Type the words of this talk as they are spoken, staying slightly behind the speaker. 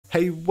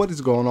Hey, what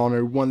is going on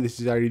everyone? This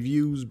is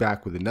iReviews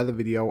back with another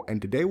video,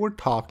 and today we're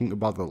talking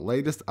about the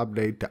latest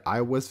update to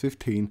iOS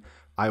 15,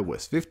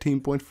 iOS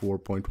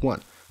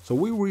 15.4.1. So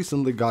we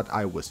recently got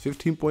iOS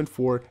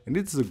 15.4 and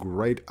it's a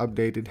great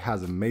update. It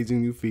has amazing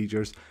new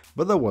features,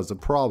 but there was a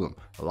problem.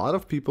 A lot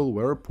of people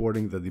were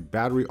reporting that the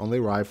battery on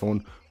their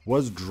iPhone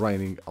was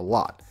draining a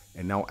lot.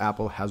 And now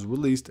Apple has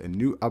released a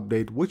new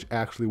update, which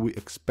actually we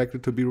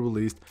expected to be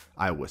released,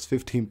 iOS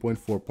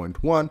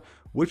 15.4.1,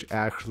 which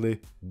actually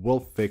will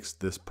fix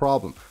this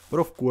problem. But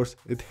of course,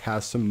 it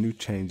has some new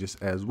changes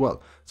as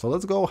well. So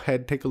let's go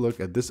ahead, take a look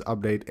at this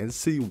update and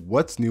see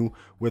what's new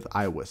with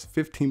iOS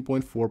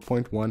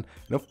 15.4.1, and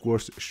of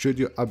course, should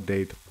you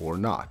update or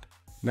not.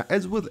 Now,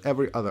 as with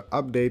every other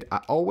update,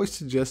 I always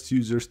suggest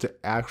users to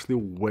actually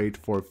wait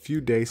for a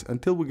few days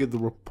until we get the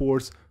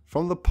reports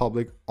from the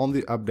public on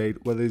the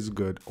update, whether it's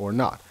good or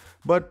not.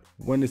 But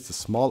when it's a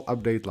small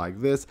update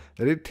like this,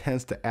 that it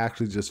tends to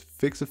actually just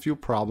fix a few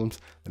problems,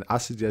 then I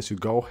suggest you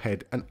go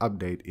ahead and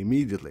update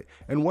immediately.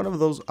 And one of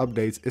those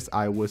updates is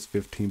iOS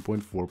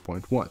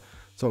 15.4.1.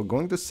 So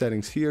going to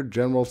settings here,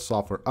 general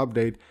software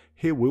update,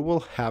 here we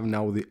will have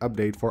now the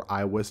update for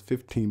iOS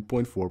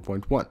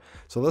 15.4.1.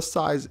 So the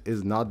size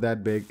is not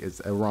that big,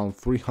 it's around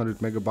 300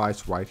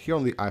 megabytes right here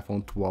on the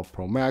iPhone 12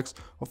 Pro Max.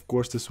 Of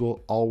course, this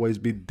will always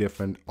be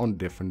different on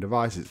different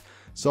devices.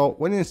 So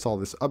when you install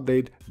this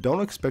update,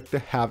 don't expect to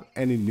have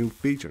any new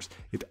features.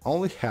 It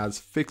only has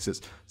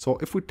fixes. So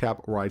if we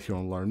tap right here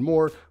on learn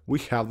more, we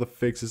have the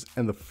fixes,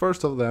 and the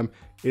first of them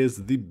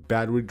is the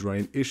battery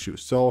drain issue.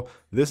 So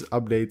this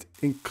update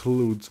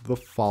includes the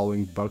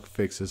following bug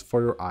fixes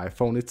for your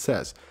iPhone, it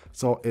says.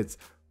 So it's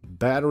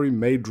battery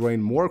may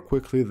drain more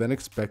quickly than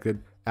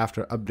expected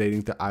after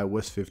updating to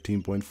iOS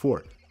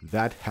 15.4.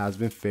 That has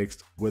been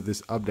fixed with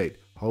this update.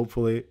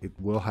 Hopefully it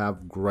will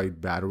have great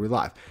battery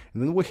life.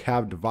 And then we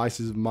have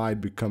devices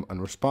might become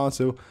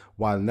unresponsive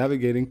while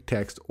navigating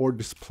text or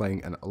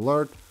displaying an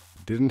alert.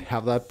 Didn't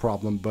have that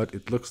problem, but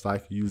it looks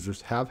like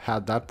users have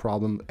had that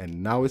problem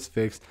and now it's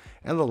fixed.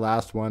 And the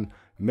last one,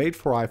 made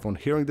for iPhone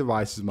hearing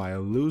devices might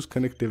lose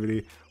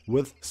connectivity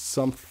with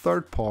some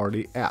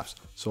third-party apps.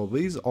 So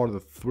these are the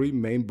three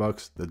main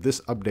bugs that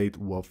this update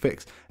will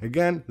fix.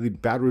 Again, the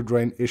battery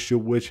drain issue,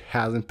 which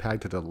has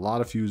impacted a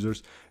lot of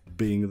users,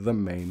 being the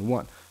main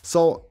one.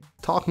 So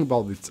talking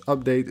about this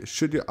update,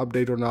 should you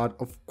update or not?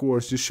 Of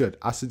course you should.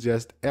 I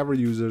suggest every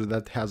user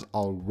that has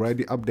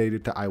already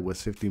updated to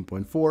iOS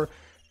 15.4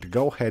 to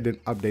go ahead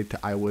and update to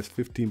iOS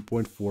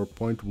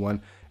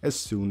 15.4.1 as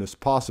soon as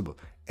possible.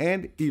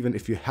 And even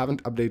if you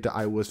haven't updated to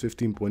iOS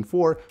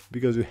 15.4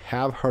 because you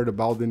have heard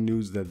about the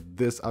news that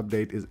this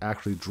update is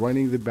actually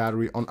draining the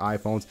battery on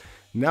iPhones,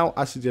 now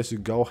I suggest you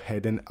go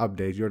ahead and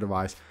update your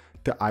device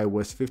to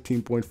iOS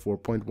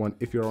 15.4.1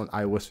 if you're on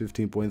iOS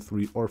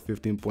 15.3 or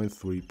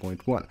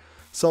 15.3.1.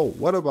 So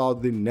what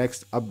about the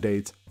next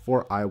updates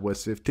for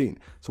iOS 15?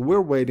 So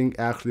we're waiting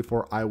actually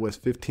for iOS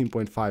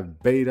 15.5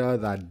 beta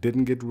that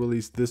didn't get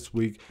released this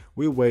week.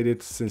 We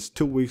waited since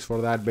 2 weeks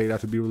for that beta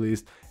to be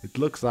released. It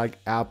looks like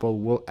Apple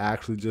will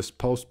actually just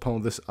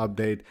postpone this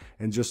update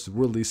and just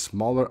release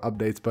smaller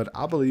updates, but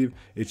I believe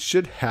it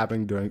should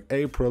happen during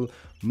April.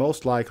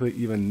 Most likely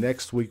even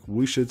next week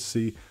we should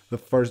see the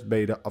first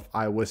beta of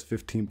iOS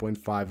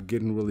 15.5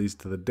 getting released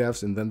to the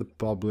devs and then the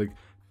public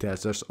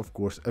testers, of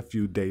course, a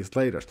few days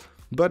later.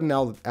 But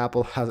now that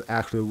Apple has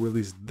actually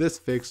released this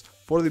fix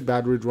for the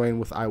battery drain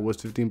with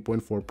iOS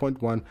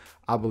 15.4.1,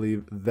 I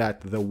believe that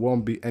there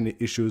won't be any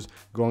issues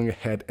going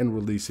ahead and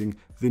releasing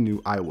the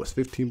new iOS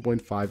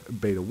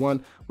 15.5 beta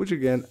 1, which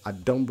again, I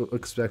don't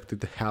expect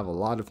it to have a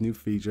lot of new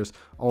features,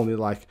 only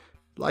like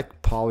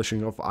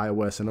polishing of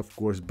iOS and of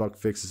course bug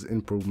fixes,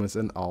 improvements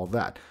and all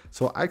that.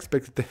 So I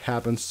expect it to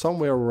happen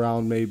somewhere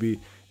around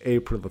maybe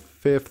April the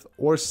 5th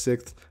or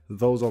 6th.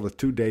 Those are the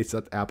 2 dates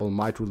that Apple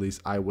might release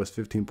iOS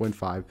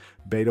 15.5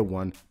 beta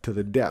 1 to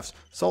the devs.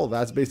 So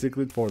that's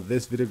basically it for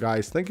this video,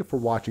 guys. Thank you for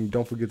watching.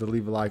 Don't forget to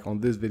leave a like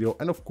on this video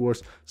and of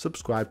course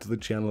subscribe to the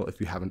channel if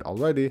you haven't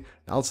already.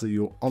 I'll see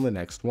you on the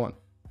next one.